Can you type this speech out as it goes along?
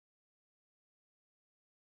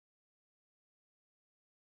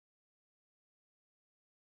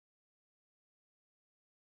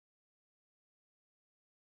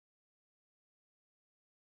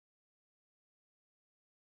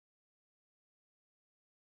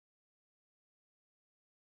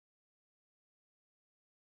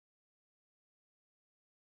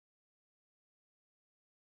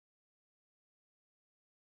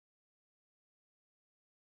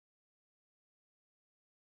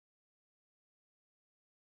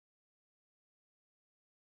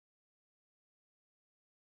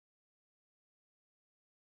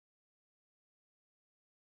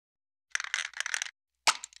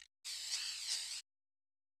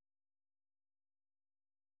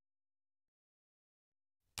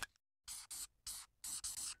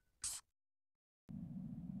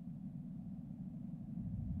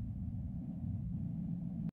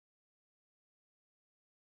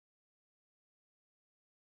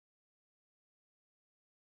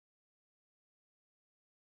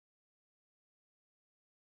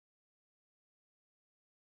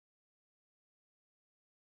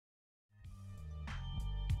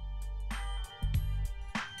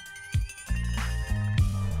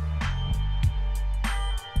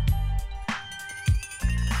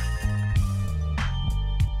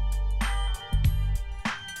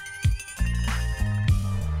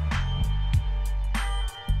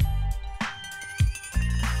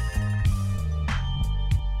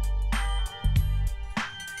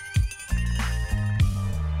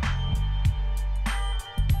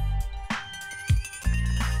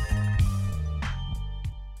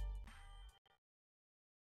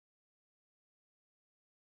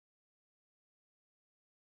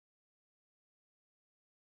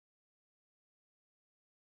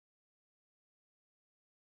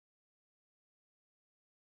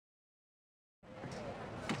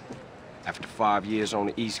5 years on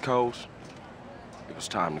the East Coast, it was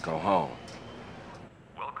time to go home.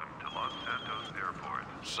 Welcome to Los Santos Airport.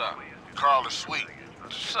 What's up? Carl is sweet.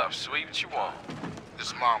 What's up, sweet? What you want?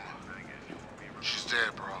 His mama. She's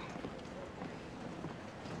dead, bro.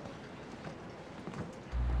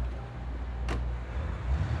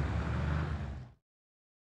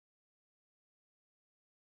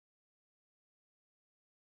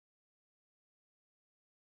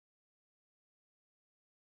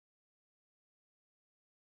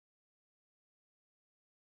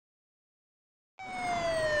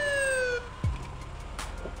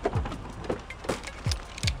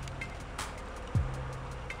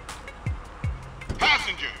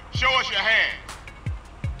 Passenger, show us your hand.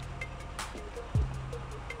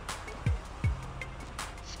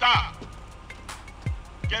 Stop.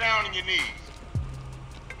 Get down on your knees.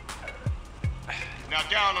 Now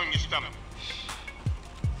down on your stomach.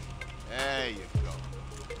 There you go.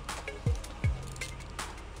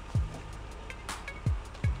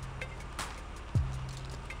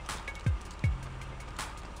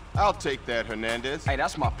 I'll take that, Hernandez. Hey,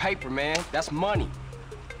 that's my paper, man. That's money.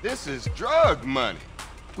 This is drug money.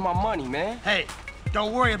 My money, man. Hey,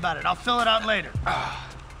 don't worry about it. I'll fill it out later.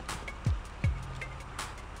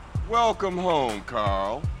 Welcome home,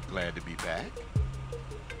 Carl. Glad to be back.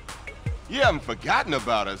 You haven't forgotten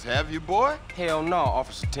about us, have you, boy? Hell no,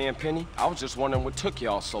 Officer Tenpenny. I was just wondering what took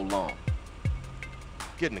y'all so long.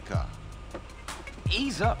 Get in the car.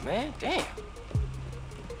 Ease up, man. Damn.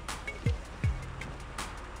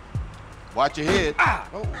 Watch your head. Ah!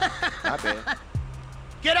 Oh, my bad.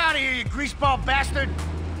 Get out of here, you greaseball bastard!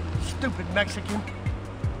 Stupid Mexican.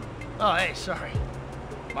 Oh, hey, sorry.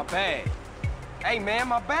 My bag. Hey, man,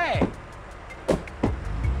 my bag.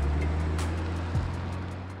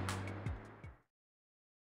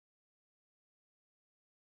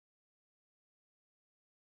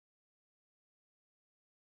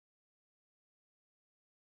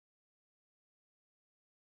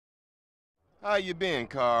 How you been,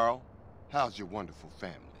 Carl? How's your wonderful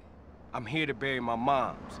family? I'm here to bury my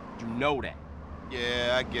moms. You know that.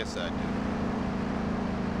 Yeah, I guess I do.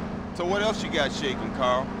 So what else you got shaking,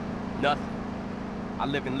 Carl? Nothing. I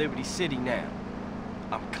live in Liberty City now.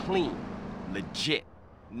 I'm clean. Legit.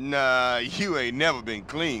 Nah, you ain't never been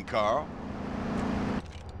clean, Carl.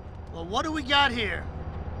 Well, what do we got here?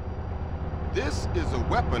 This is a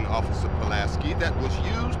weapon, Officer Pulaski, that was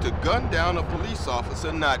used to gun down a police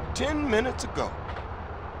officer not 10 minutes ago.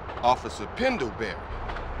 Officer Pendlebury.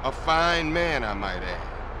 A fine man, I might add.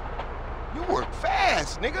 You work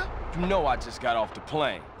fast, nigga. You know I just got off the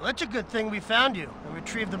plane. Well, it's a good thing we found you and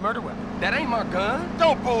retrieved the murder weapon. That ain't my gun.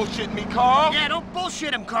 Don't bullshit me, Carl. Yeah, don't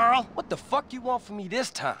bullshit him, Carl. What the fuck you want from me this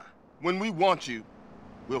time? When we want you,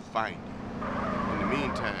 we'll find you. In the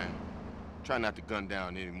meantime, try not to gun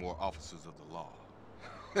down any more officers of the law.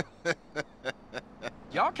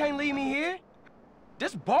 Y'all can't leave me here.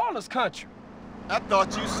 This baller's country. I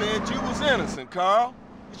thought you said you was innocent, Carl.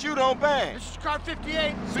 But you don't bang. This is car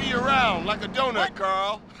 58. See you around like a donut, What?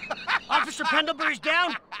 Carl. Officer Pendlebury's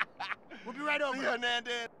down. We'll be right over. See you,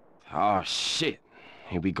 Hernandez. Oh, shit.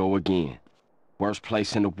 Here we go again. Worst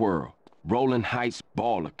place in the world. Rolling Heights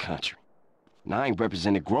baller country. Now, I ain't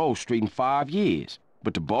represented Grove Street in 5 years,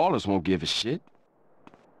 but the ballers won't give a shit.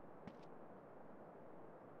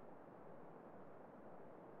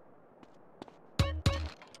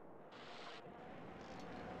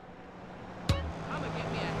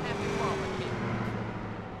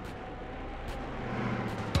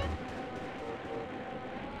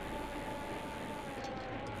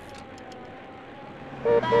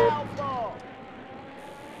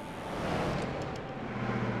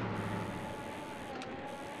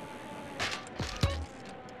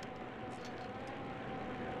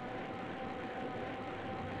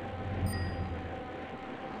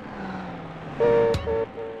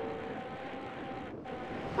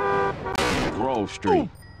 Grove Street.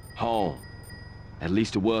 Home. At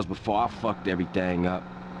least it was before I fucked everything up.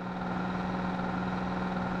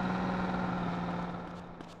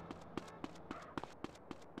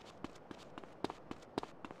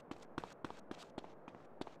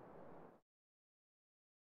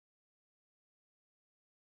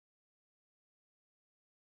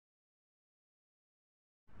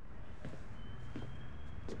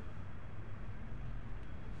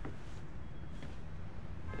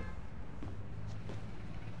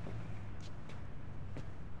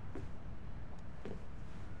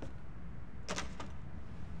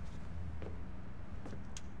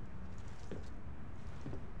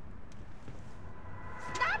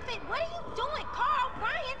 What are you doing, Carl?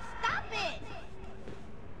 Brian, stop it!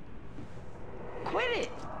 Quit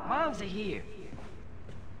it! Moms are here.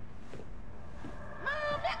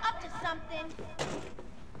 nothing.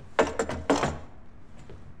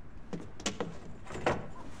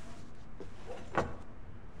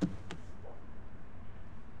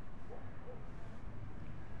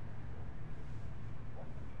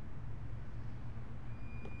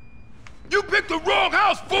 You picked the wrong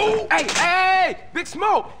house, fool! Hey, Big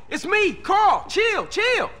Smoke! It's me, Carl! Chill!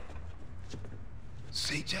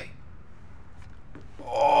 CJ?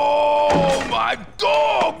 Oh, my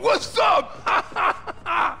dog! What's up?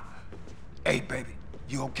 Hey, baby,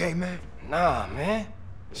 you okay, man? Nah, man.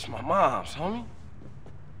 It's my mom's, homie.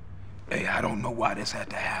 Hey, I don't know why this had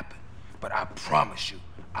to happen, but I promise you,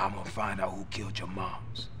 I'm gonna find out who killed your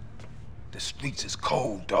moms. The streets is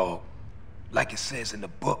cold, dog. Like it says in the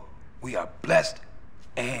book, we are blessed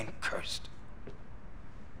and cursed.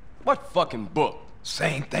 What fucking book?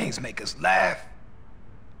 Same things make us laugh,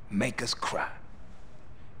 make us cry.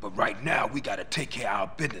 But right now, we gotta take care of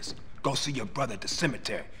our business. Go see your brother at the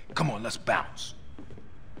cemetery. Come on, let's bounce.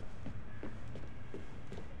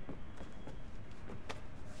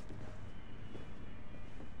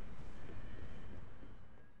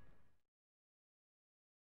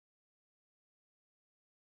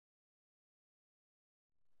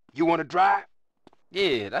 You wanna drive?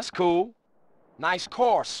 Yeah, that's cool. Nice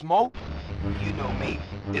car, Smoke. You know me.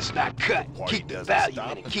 It's not cut. Keep the value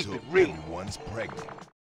in it, keep it real. One's pregnant.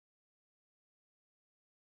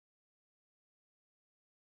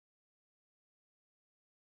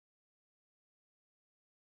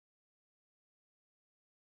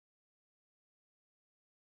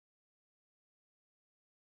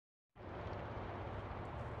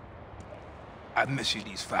 I miss you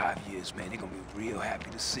these 5 years, man. They're gonna be real happy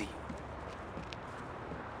to see you.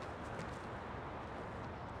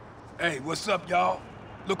 Hey, what's up, y'all?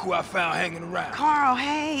 Look who I found hanging around. Carl,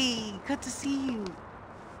 hey, good to see you.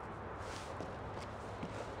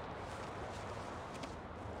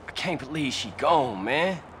 I can't believe she gone,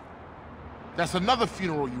 man. That's another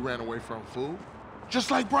funeral you ran away from, fool. Just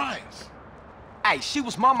like Brian's. Hey, she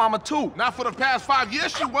was my mama too. Not for the past 5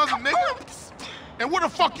 years she wasn't, nigga. And where the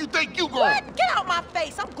fuck you think you going? What? Get out my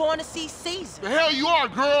face. I'm going to see Caesar. The hell you are,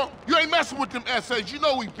 girl. You ain't messing with them essays. You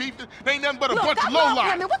know we beefed. They ain't nothing but a Look, bunch of I love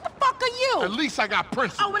lowlife. women. What the fuck are you? At least I got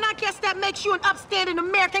principles. Oh, and I guess that makes you an upstanding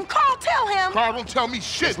American. Carl, tell him. Carl, don't tell me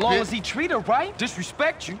shit, As long bitch. as he treat her right,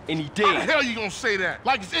 disrespect you, and he How the did. hell you gonna say that?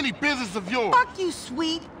 Like it's any business of yours. Fuck you,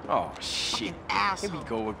 sweet. Oh, shit. Here Asshole. we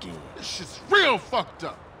go again. This shit's real fucked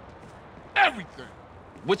up. Everything.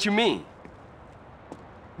 What you mean?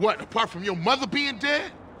 What, apart from your mother being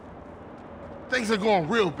dead? Things are going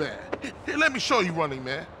real bad. Here, let me show you, Running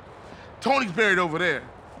Man. Tony's buried over there.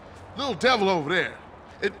 Little Devil over there.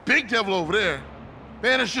 And Big Devil over there.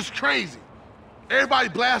 Man, it's just crazy. Everybody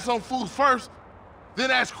blasts on fools first, then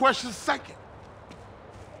ask questions second.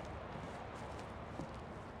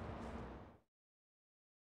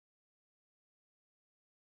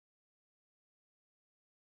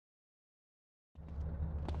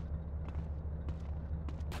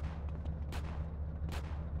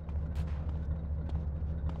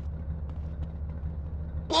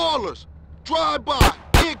 Ballers, drive by,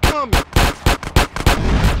 incoming.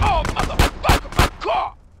 Oh, motherfucker, my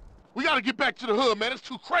car! We gotta get back to the hood, man. It's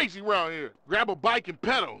too crazy around here. Grab a bike and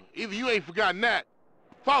pedal. Either you ain't forgotten that.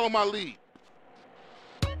 Follow my lead.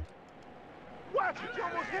 Watch it, you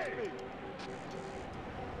almost hit me.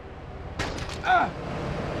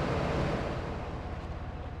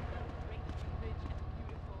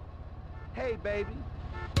 Hey, baby.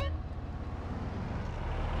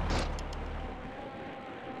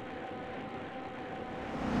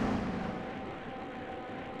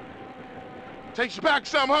 Takes you back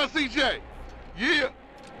some, huh, CJ? Yeah.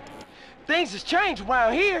 Things has changed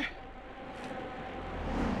around here.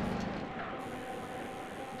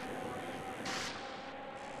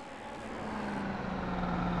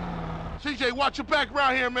 CJ, watch your back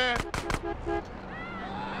around here, man.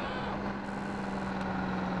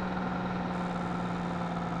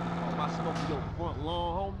 My smoke your front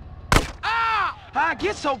lawn, Ah! How'd I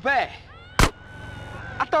get so bad?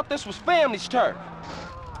 I thought this was family's turf.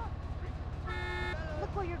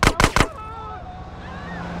 Look where you're going.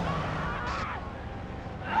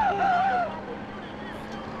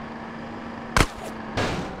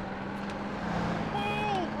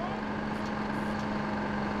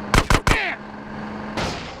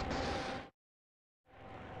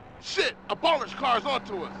 Shit, a baller's car's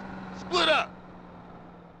onto us. Split up.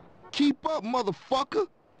 Keep up, motherfucker.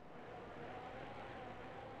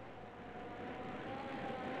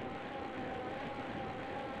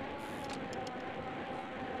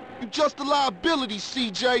 You just a liability,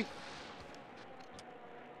 CJ.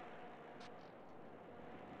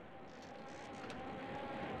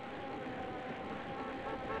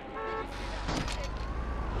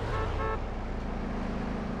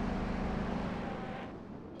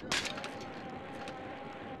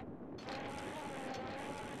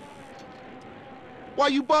 Why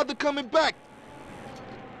you bother coming back?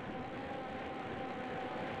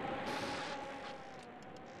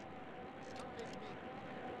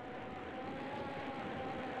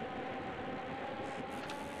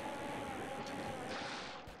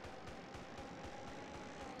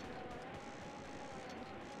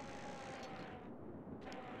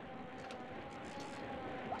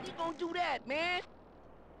 You gonna do that, man?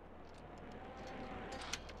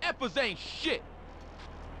 Effers ain't shit.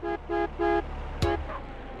 I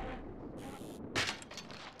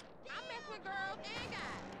mess with girls and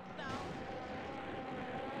guys, so.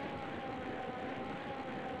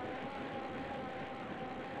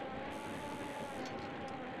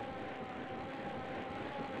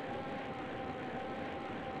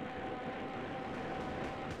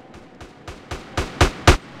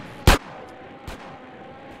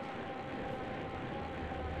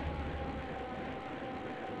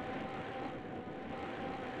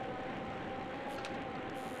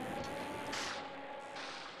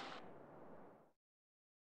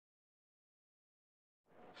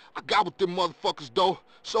 I got with them motherfuckers, though.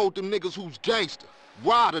 Showed them niggas who's gangster.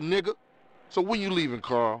 Rider, nigga. So when you leaving,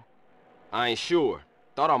 Carl? I ain't sure.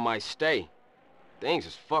 Thought I might stay. Things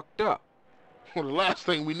is fucked up. Well, the last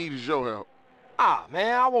thing we need is your help. Ah,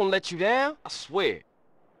 man, I won't let you down. I swear.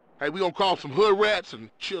 Hey, we gonna call some hood rats and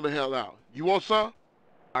chill the hell out. You want some?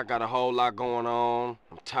 I got a whole lot going on.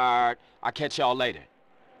 I'm tired. I'll catch y'all later.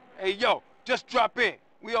 Hey, yo, just drop in.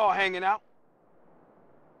 We all hanging out.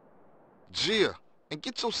 Gia, and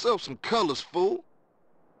get yourself some colors, fool.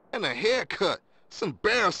 And a haircut. It's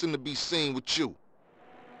embarrassing to be seen with you.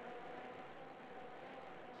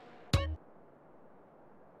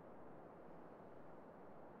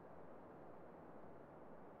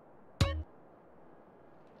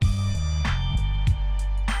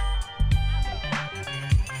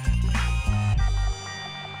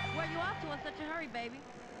 Where you off to in such a hurry, baby?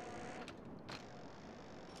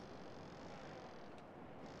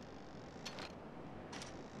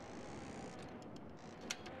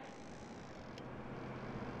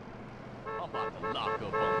 I'm about to lock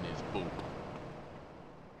up on this fool.